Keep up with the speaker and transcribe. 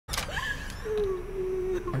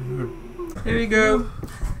Here we go.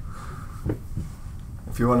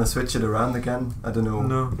 If you want to switch it around again, I don't know.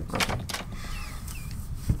 No. Okay.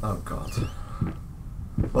 Oh god.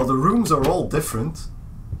 Well, the rooms are all different.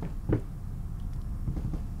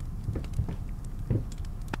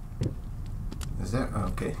 Is there? Oh,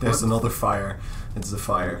 okay, there's another fire. It's the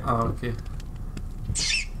fire. Oh, okay.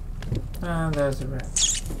 And there's a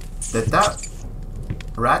rat. Did that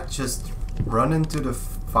rat just run into the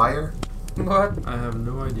fire? What? I have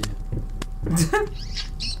no idea.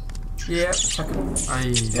 Yeah, check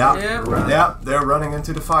it. Yeah, Yeah. yeah, they're running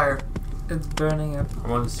into the fire. It's burning up. I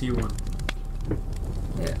want to see one.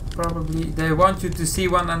 Yeah, probably. They want you to see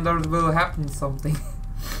one and there will happen something.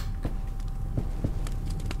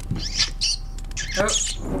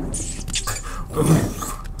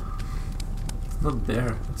 Oh. It's not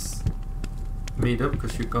there. It's made up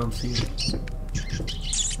because you can't see it.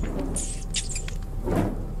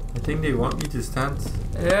 I think they want me to stand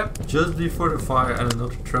Yep. just before the fire and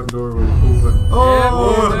another trapdoor will open.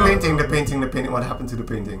 Oh, Yeah, the no. painting, the painting, the painting. What happened to the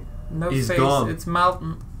painting? No He's face, gone. it's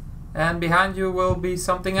melting. And behind you will be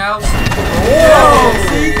something else. Oh!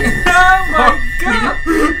 See? Oh my god!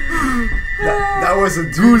 That was a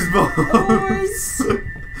doucheball. Always.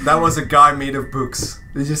 That was a guy made of books.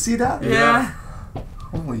 Did you see that? Yeah.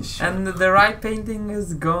 Holy shit. And the right painting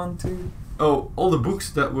is gone too. Oh, all the books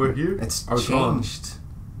that were here It's are gone. changed.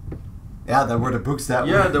 Yeah, there were the books that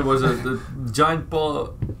Yeah, were... there was the giant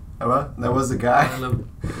pile Oh, well, that was the guy.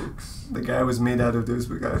 of books. The guy was made out of those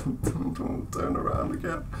books. Don't turn around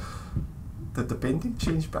again. Did the painting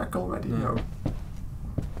change back already? Yeah. No.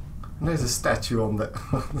 And there's a statue on that.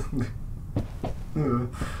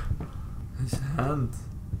 His hand.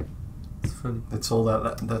 It's funny. That's all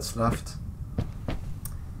that's left.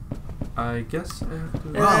 I guess I have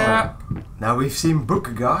to. Wow. Yeah. Now we've seen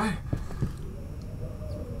Book Guy.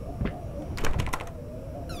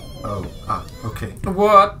 Oh, okay.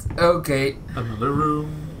 What? Okay. Another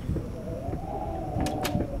room.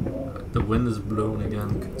 The wind is blown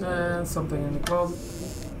again. Something in the closet.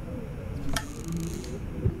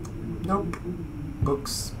 Nope.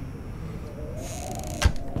 Books.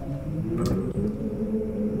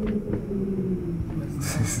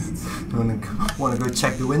 wanna go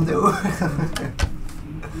check the window?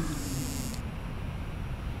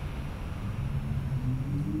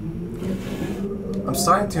 I'm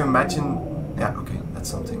starting to imagine. Yeah, okay, that's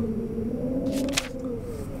something.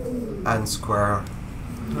 And square.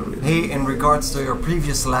 Hey, in regards to your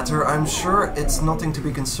previous letter, I'm sure it's nothing to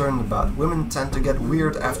be concerned about. Women tend to get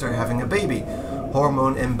weird after having a baby.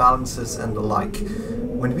 Hormone imbalances and the like.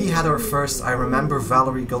 When we had our first, I remember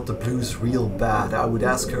Valerie got the blues real bad. I would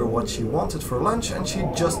ask her what she wanted for lunch and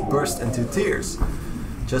she'd just burst into tears.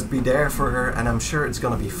 Just be there for her and I'm sure it's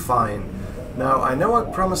gonna be fine. Now, I know I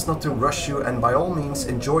promised not to rush you and by all means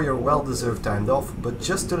enjoy your well-deserved time off, but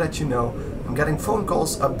just to let you know, I'm getting phone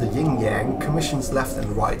calls up the yin-yang, commissions left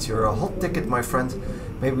and right. You're a hot ticket, my friend.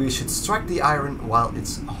 Maybe we should strike the iron while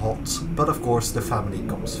it's hot. But of course, the family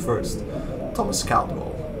comes first. Thomas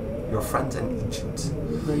Caldwell, your friend and agent.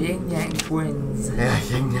 The Yin Yang twins. Yeah,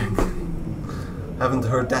 yin-yang. Haven't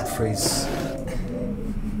heard that phrase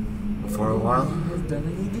for a while.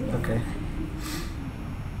 Okay.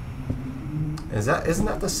 Isn't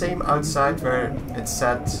that the same outside where it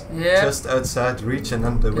said just outside reach and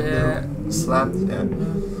then the window slammed?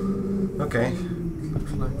 Yeah. Okay.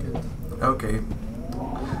 Looks like it. Okay.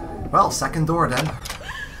 Well, second door then. I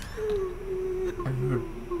heard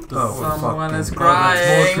the Oh, voice. Someone is fucking-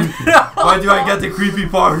 crying. Why do I get the creepy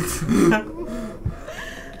part?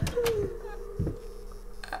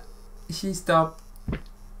 She stopped.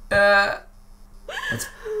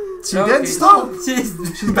 She didn't stop! She's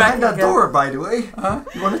She's behind that door, by the way. Huh?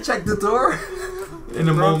 You wanna check the door? In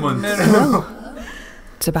a moment. Hello.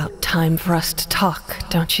 It's about time for us to talk,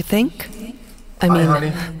 don't you think? I Hi, mean,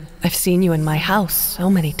 honey. I've seen you in my house so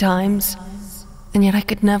many times, and yet I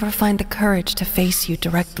could never find the courage to face you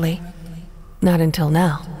directly. Not until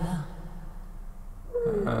now.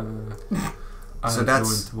 So I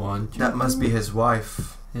that's- don't want you That must to. be his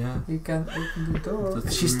wife. Yeah. You can open the door.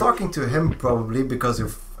 That's She's weird. talking to him probably because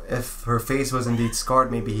if her face was indeed scarred,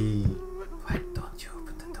 maybe he... Why don't you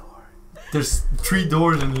open the door? There's 3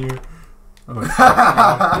 doors in here. Oh,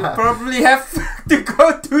 You probably have to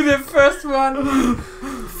go to the first one.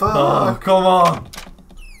 Fuck! oh, come on.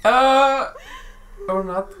 Or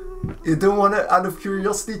not. You don't want to, out of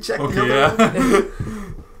curiosity, check the Okay, other yeah.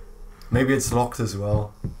 one? Maybe it's locked as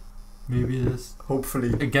well. Maybe it is. Hopefully.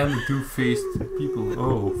 Again, the 2-faced people.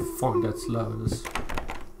 Oh, fuck, that's loud. That's...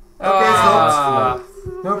 Okay, it's Ah.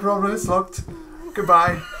 locked. No problem, it's locked.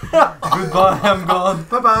 Goodbye. Goodbye, I'm gone.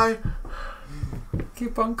 Bye bye.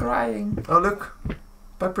 keep on crying. Oh look,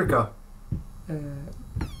 paprika Uh,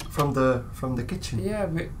 from the kitchen. yeah,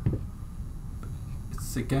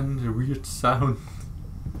 It's again the weird sound.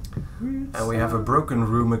 Weird And we have a broken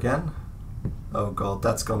room again. Oh god,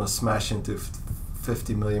 that's gonna smash into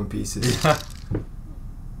 50 million pieces. Yeah.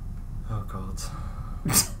 Oh god.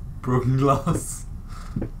 Broken glass.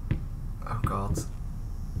 Oh god.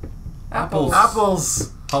 apples.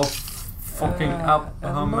 Apples! How fucking how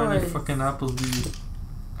many annoyed. fucking apples do you?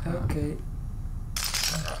 Okay.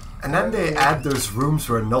 And then they add those rooms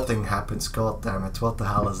where nothing happens. God damn it, what the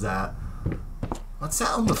hell is that? What's that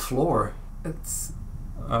on the floor? It's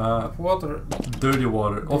Water. water. Dirty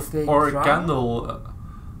water. Did they Or a drown? candle.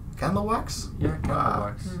 Candle wax? Yeah, candle Ah.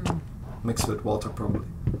 wax. Mm. Mixed with water probably.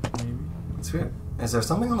 Maybe. It's weird. Is there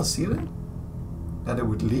something on the ceiling? That it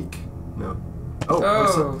would leak? No. Oh,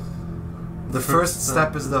 there's Oh. the first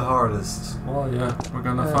step is the hardest. Well, yeah, we're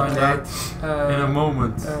gonna find Okay. out in a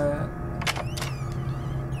moment.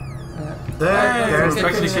 There's the the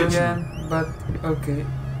actually kitchen kitchen. again, but okay.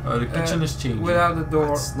 The kitchen is changing. Without the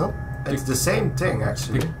door. It's not. It's the same thing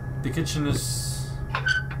actually. The kitchen is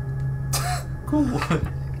cool.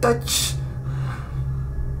 Touch.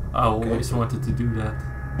 I always wanted to do that.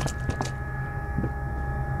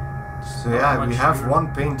 So Not yeah, we much have here. one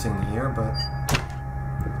painting here, but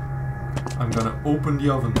I'm gonna open the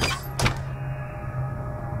ovens.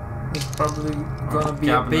 There's probably gonna be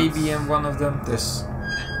Cabinets. a baby in one of them. this.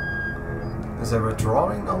 Is there a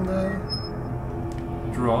drawing on the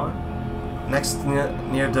Drawer. next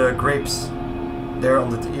near the grapes? There on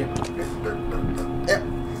the yeah.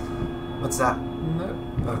 What's that? No.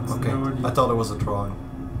 Oh, okay. No idea. I thought it was a drawing.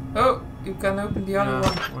 Oh, you can open the other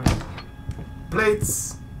one. Wait.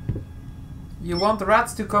 Plates. You want the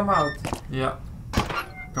rats to come out. Yeah.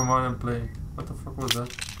 Come on and play. What the fuck was that?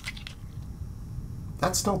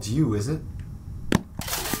 That's not you, is it?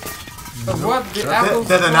 But what? The apples?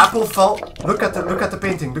 Did an apple fall? Look at the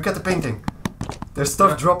painting. Look at the painting. There's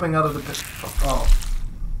stuff dropping out of the. Oh.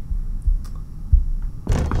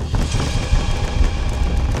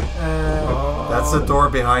 That's the door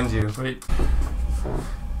behind you. Wait.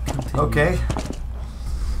 Okay.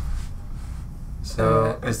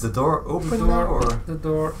 So is the door open now or? The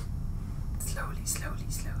door. Slowly, slowly,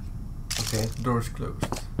 slowly. Okay. Door's closed.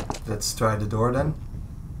 Let's try the door then.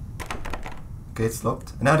 Okay, it's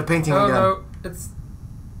locked. And now the painting Oh again. no, it's.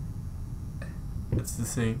 It's the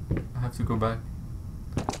same. I have to go back.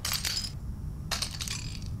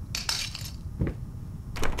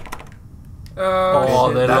 Oh,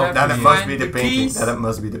 shit. shit. That- That You have it to must find be the painting. keys. That it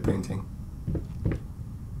must be the painting.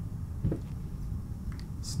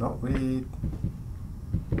 It's not really.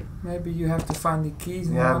 Maybe you have to find the keys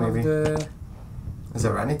in Yeah, one maybe. of the. Is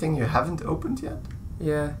there anything you haven't opened yet?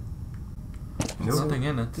 Yeah. No. Nothing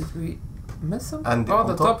in it. Did we miss some? And Oh, on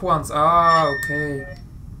the top- top ones. Ah, okay.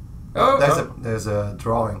 Oh, There's a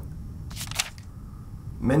drawing.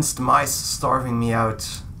 Minced mice starving me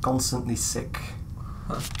out, constantly sick.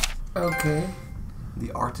 okay.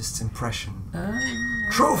 The artist's impression. Ah.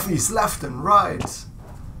 Trophies left and right.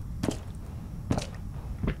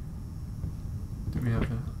 Do we have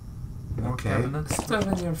more Okay. cabinets? Stuff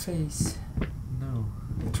in your face. No.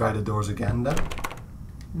 We try the doors again then.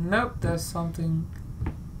 Nope, there's something.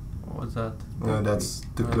 What was that? No, that's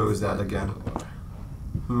to close that again.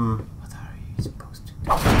 Hmm. What are you supposed to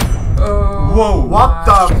do? Oh. Whoa, what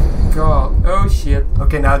my the- God. Oh shit.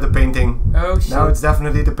 Okay, now the painting. Oh shit. Now it's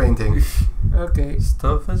definitely the painting. Okay.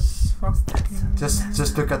 Stuff is fucking.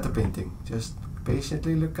 Just look at the painting. Just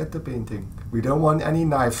patiently look at the painting. We don't want any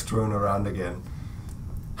knives thrown around again.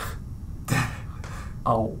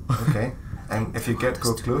 Ow. Okay. And if you go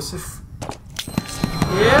closer.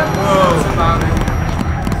 Yeah. That's about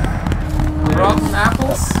it. Rotten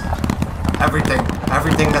apples.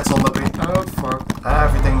 Everything that's on the painting. Oh fuck.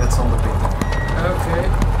 Everything that's on the painting. Okay.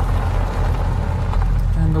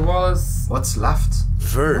 And the wall is. What's left?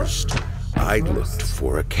 First, I'd looked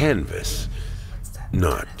for a canvas.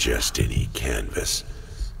 Not just any canvas.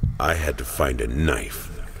 I had to find a knife.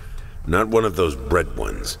 Not one of those bread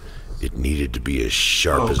ones. It needed to be as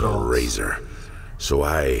sharp Oh, as a God. razor. So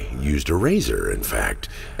I used a razor, in fact,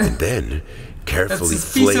 and then carefully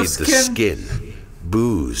That's a piece of flayed the skin. skin.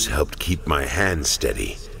 Booze helped keep my hand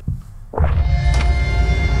steady.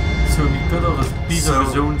 So he cut off a piece of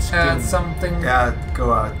his own skin. Something. Yeah,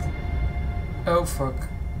 go out. Oh fuck.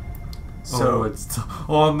 So oh, it's.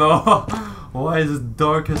 Oh no! Why is it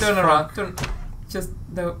dark as Turn fuck? around. Turn. Just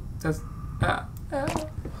no. Just.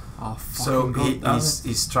 Oh, so fucking God,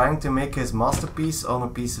 he's trying to make his masterpiece on a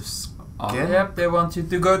piece of skin. Yep. They want you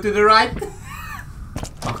to go to the right.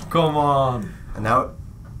 Oh, come on! And now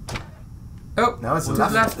Oh, No, it's to the the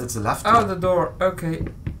left. left. It's the left. Oh, door. the door. Okay.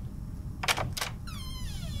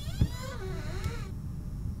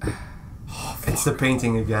 It's the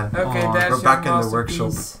painting again. Okay, Oh, there's we're your back in the workshop.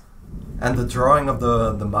 masterpiece. And the drawing of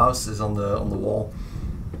the mouse is on the wall.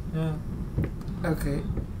 Yeah. Okay.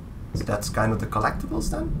 So that's kind of the collectibles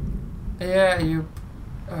then? Yeah, you.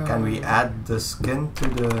 Can we add the skin to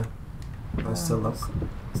the... still look.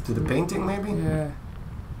 To the painting maybe? Yeah.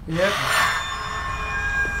 Yep.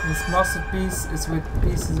 This masterpiece is with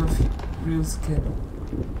pieces of real skin.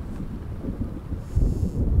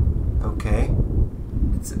 Okay.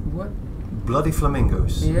 It's what? Bloody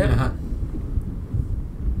flamingos. Yeah.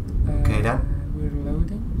 Okay, then. We're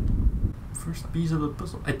loading. First piece of the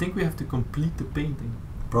puzzle. I think we have to complete the painting.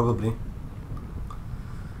 Probably.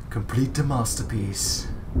 Complete the masterpiece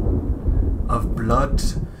of blood,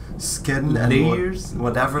 skin, Layers, and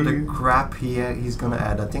whatever the layers. crap he's gonna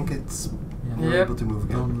add. I think it's we're Yep. able to move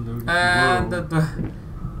again. Download. And Whoa.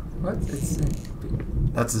 what? It's.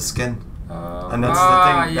 That's the skin, And and that's the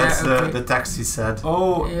thing. Yeah, That's okay. the text he said.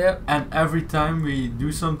 Oh, Yep. and every time we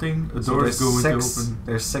do something, a So door there's is going to six. open.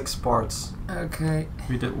 There's 6 parts. Okay.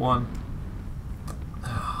 We did one.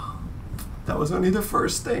 That was only the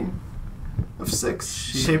first thing of 6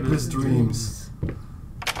 shapeless dreams.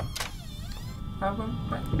 I want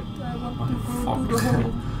Oh, to go fuck. to the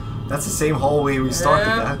hole. That's the same hallway we started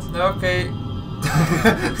Yeah, at. Okay.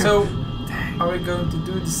 So, are we going to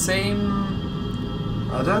do the same?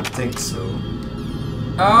 I don't think so.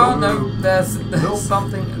 Oh No. no, there's Nope.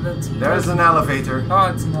 something that's. There's an elevator. Oh,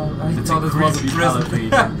 it's not. I It's thought a it was a creepy prison.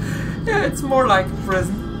 elevator. Yeah, it's more like a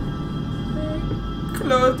prison.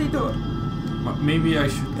 Close the door. Maybe I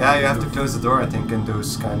should. Yeah, you have to close the door, I think, in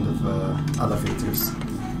those kind of elevators.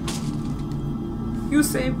 You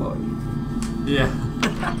say, boy. Yeah.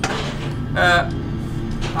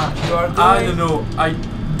 You are going I don't know. I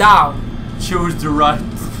down. chose the right.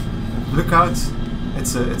 Look out!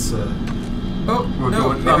 It's a. Oh, We're no.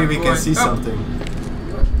 going Maybe up. we can see Up. something.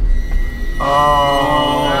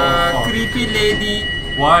 Oh! Creepy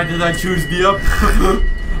lady. Why did I choose the up?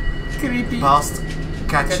 Creepy. Past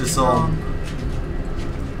catches on.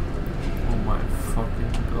 Oh my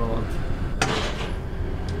fucking god.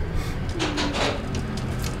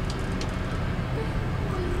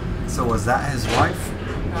 So was that his wife?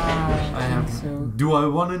 I have. So. Do I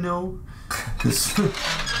want to know? 'Cause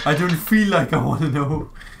I don't feel like I want to know.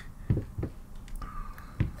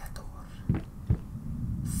 That door.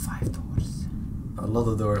 5 doors. A lot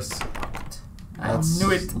of doors. I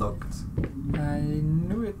knew it. Locked. I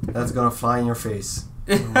knew it. That's gonna fly in your face.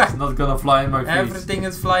 It's not gonna fly in my face. Everything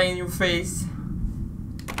is flying in your face.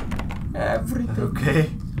 Everything. Okay.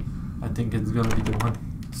 I think it's gonna be the one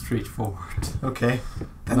straightforward. Okay.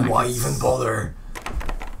 Then Like why it's- even bother?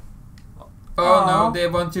 Oh Aw. no, they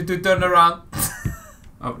want you to turn around.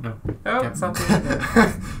 Oh no. Oh, Captain. something like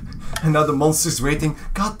that. And now the monster's waiting.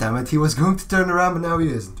 God damn it, he was going to turn around, but now he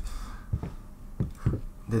isn't.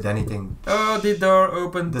 Did anything? Oh, the door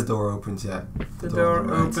opened. The door opens, yeah. The door door on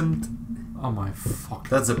the right. opened. Oh my fuck.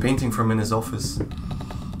 That's a painting from in his office.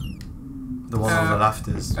 The one on the left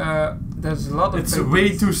is. There's a lot of It's paintings.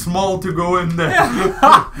 way too small to go in there.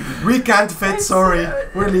 We can't fit, sorry.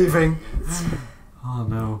 We're leaving. Oh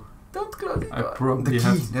no. Don't close the I door. The probably key,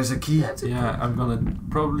 have. there's a key. That's okay. Yeah, I'm gonna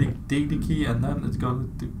probably take the key and then it's gonna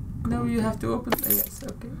do. No, you have to open. Yes,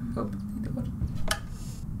 okay. Open the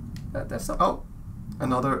door. There's something. Oh,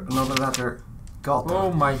 another letter. God.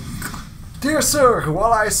 Oh my. Dear sir,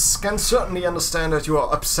 while I can certainly understand that you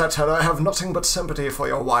are upset and I have nothing but sympathy for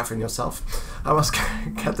your wife and yourself, I must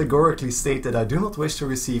categorically state that I do not wish to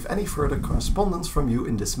receive any further correspondence from you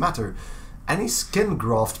in this matter. Any skin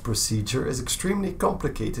graft procedure is extremely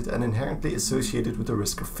complicated and inherently associated with the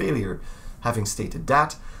risk of failure. Having stated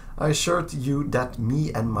that, I assured you that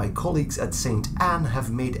me and my colleagues at St. Anne have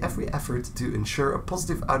made every effort to ensure a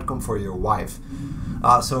positive outcome for your wife.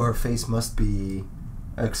 So her face must be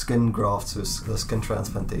a skin graft, so a skin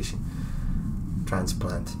transplantation.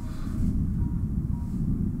 Transplant.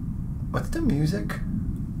 What's the music?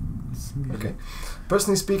 Okay.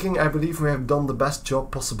 Personally speaking, I believe we have done the best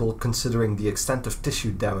job possible considering the extent of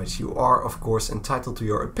tissue damage. You are, of course, entitled to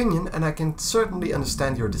your opinion, and I can certainly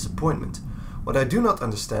understand your disappointment. What I do not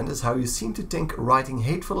understand is how you seem to think writing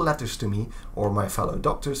hateful letters to me or my fellow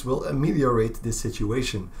doctors will ameliorate this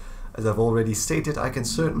situation. As I've already stated, I can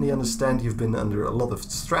certainly understand you've been under a lot of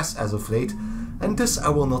stress as of late, and thus I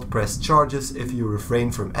will not press charges if you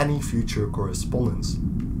refrain from any future correspondence.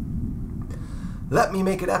 Let me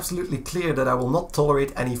make it absolutely clear that I will not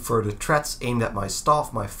tolerate any further threats aimed at my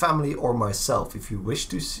staff, my family, or myself. If you wish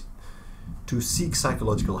to to seek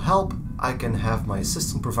psychological help, I can have my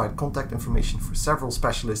assistant provide contact information for several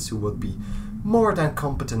specialists who would be more than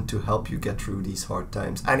competent to help you get through these hard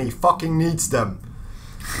times. And he fucking needs them.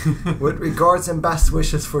 With regards and best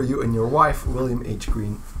wishes for you and your wife, William H.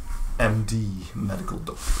 Green, MD, medical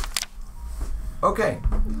doctor. Okay.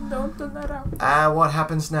 Don't turn around. What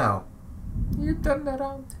happens now? You turn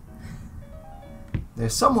around.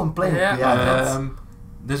 There's someone playing Yeah. piano.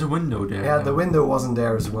 There's a window there. Yeah, now. the window wasn't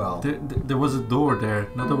there as well. There was a door there,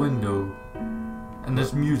 not a window. And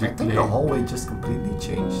there's I music think the playing. hallway just completely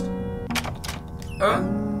changed.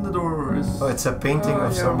 And the door is... Oh, it's a painting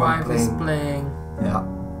of your someone wife playing. is playing. Yeah.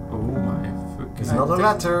 Oh my fucking... It's I not a think-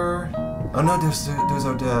 letter. Oh no, those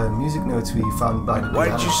are the music notes we found by the Why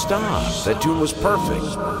did piano. you stop? That tune was perfect.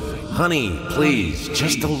 Honey, please,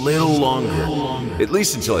 just a little longer. At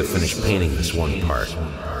least until I finish painting this one part.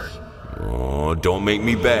 Oh, don't make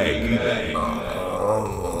me beg.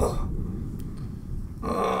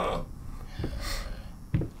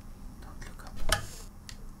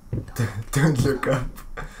 Don't look up.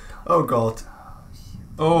 Oh god.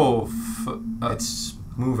 Oh, It's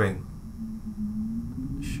moving.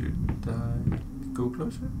 should I go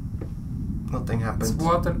closer? Nothing It's happened.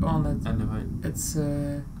 water on it. And if I... It's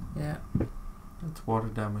yeah. It's water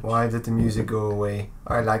damage. Why did the music go away?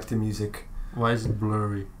 I like the music. Why is it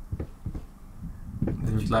blurry?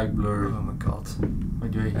 It's like blurry. Oh my god. Why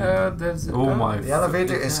do I hear There's a Oh my... The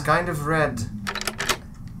elevator is yeah. kind of red.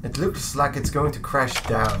 It looks like it's going to crash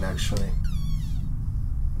down actually.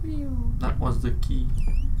 That was the key.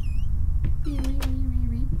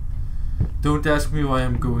 Don't ask me why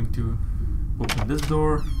I'm going to open this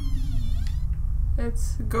door.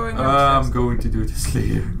 It's going I'm upstairs. going to do this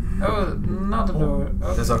later. Oh, not a door.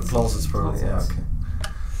 Oh, Those are closets probably. Yeah, closets. okay.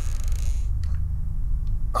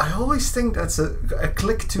 I always think that's a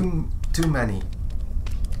click too many.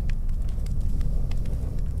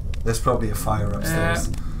 There's probably a fire upstairs.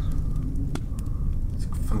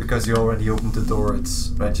 And because you already opened the door, it's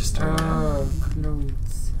registering. Oh,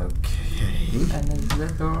 clothes. Okay. And then the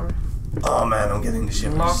door Oh man, I'm getting the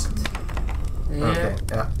shivers. locked. Yeah. Okay,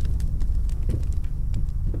 yeah.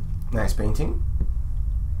 Nice painting.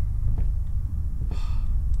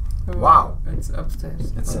 Oh, Wow. It's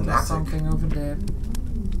upstairs. It's Oh, an there's attic. something over there.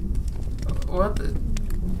 What?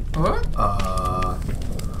 What?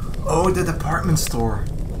 Oh, the department store.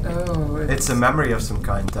 Oh, It's a memory of some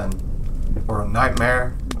kind then. Or a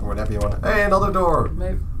nightmare, or whatever you want. Hey, another door!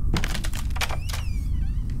 Maybe.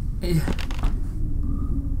 Yeah. You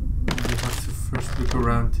have to first look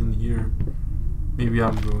around in here. Maybe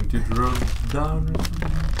I'm going to drop down or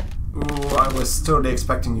something. Ooh, I was totally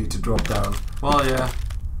expecting you to drop down. Well, yeah.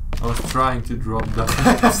 I was trying to drop down.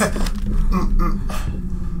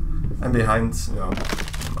 And behind, no,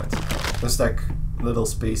 never mind. There's like little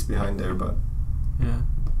space behind there, but Yeah.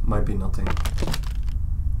 might be nothing.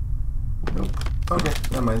 Nope. Okay,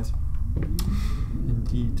 never mind.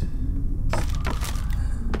 Indeed.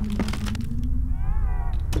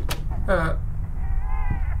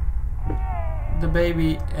 The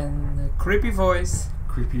baby and the creepy voice.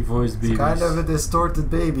 Creepy voice babies. It's kind of a distorted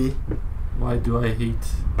baby. Why do I hate...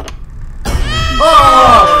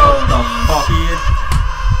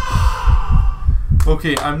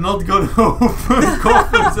 Okay, I'm not gonna open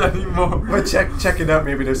coffins anymore. But check it out,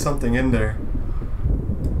 maybe there's something in there.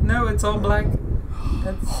 No, it's all black.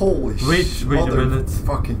 That's Holy Wait a minute.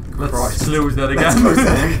 Fucking Let's Christ. close that again. Let's close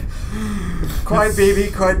that again. Quiet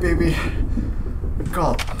baby, quiet baby.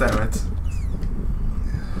 God damn it.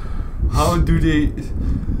 How do they...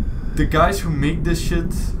 The guys who make this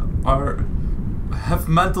shit have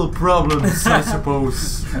mental problems, I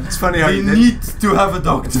suppose. It's funny how They you did. need to have a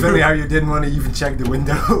doctor. It's funny how you didn't want to even check the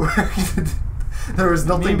window. There was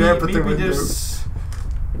nothing there but the maybe window. there's...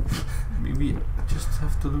 Maybe I just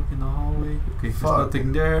have to look in the hallway. Okay, there's Fuck.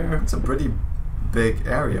 nothing there. It's a pretty big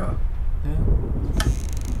area. Yeah.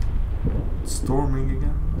 Storming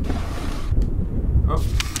again. Oh.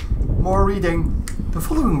 More reading. The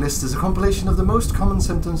following list is a compilation of the most common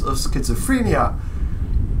symptoms of schizophrenia.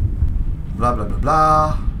 Blah blah blah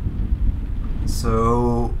blah.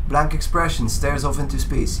 So, blank expression, stares off into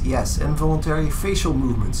space. Yes. Involuntary facial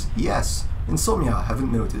movements. Yes. Insomnia,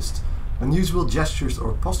 haven't noticed. Unusual gestures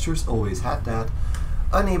or postures, always had that.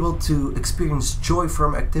 Unable to experience joy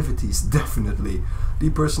from activities, definitely.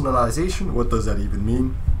 Depersonalization, what does that even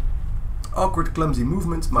mean? Awkward, clumsy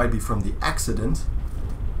movements might be from the accident.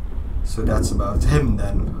 So that's about him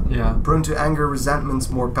then. Yeah. Prone to anger, resentments,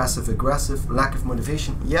 more passive aggressive, lack of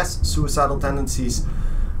motivation. Yes, suicidal tendencies.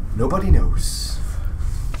 Nobody knows.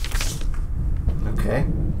 Okay,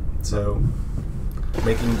 so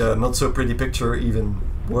making the not so pretty picture even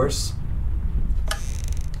worse.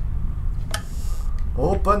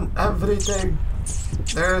 Open everything!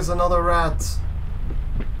 There's another rat!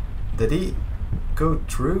 Did he go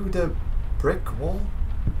through the brick wall?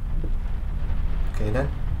 Okay then.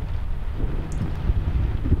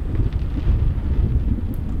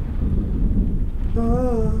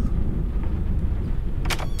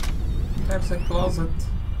 There's a closet.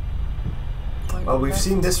 Well, we've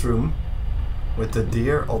seen this room with the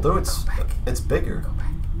deer, although it's bigger. Go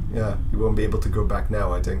back. Yeah, you won't be able to go back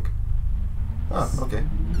now, I think. Ah, okay.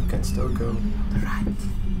 You can still go. On the right.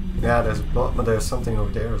 Yeah, but there's something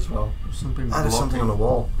over there as well. Something There's something on the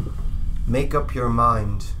wall. Make up your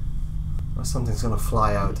mind. Well, something's gonna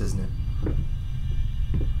fly out, isn't it?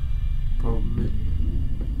 Probably.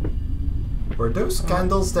 Were those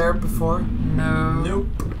candles there before? No. Nope.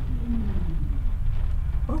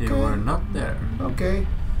 Okay. They were not there. Okay.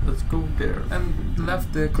 Let's go there. And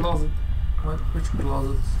left the closet. What? Which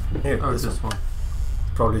closets? Here, Oh, this this one. one.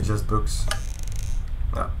 Probably just books.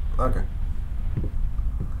 Ah, okay.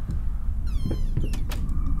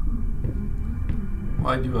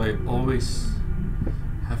 Why do I always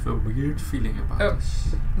have a weird feeling about Oh.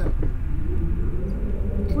 this? No.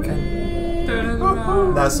 You can turn it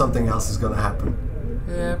around. Now something else is gonna happen.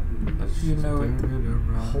 Yep. Let's You know turn it.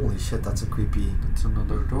 around. Holy shit, that's a creepy. That's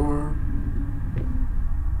another door.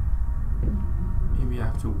 Maybe I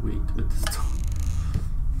have to wait with this door.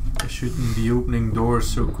 I shouldn't be opening doors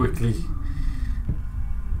so quickly.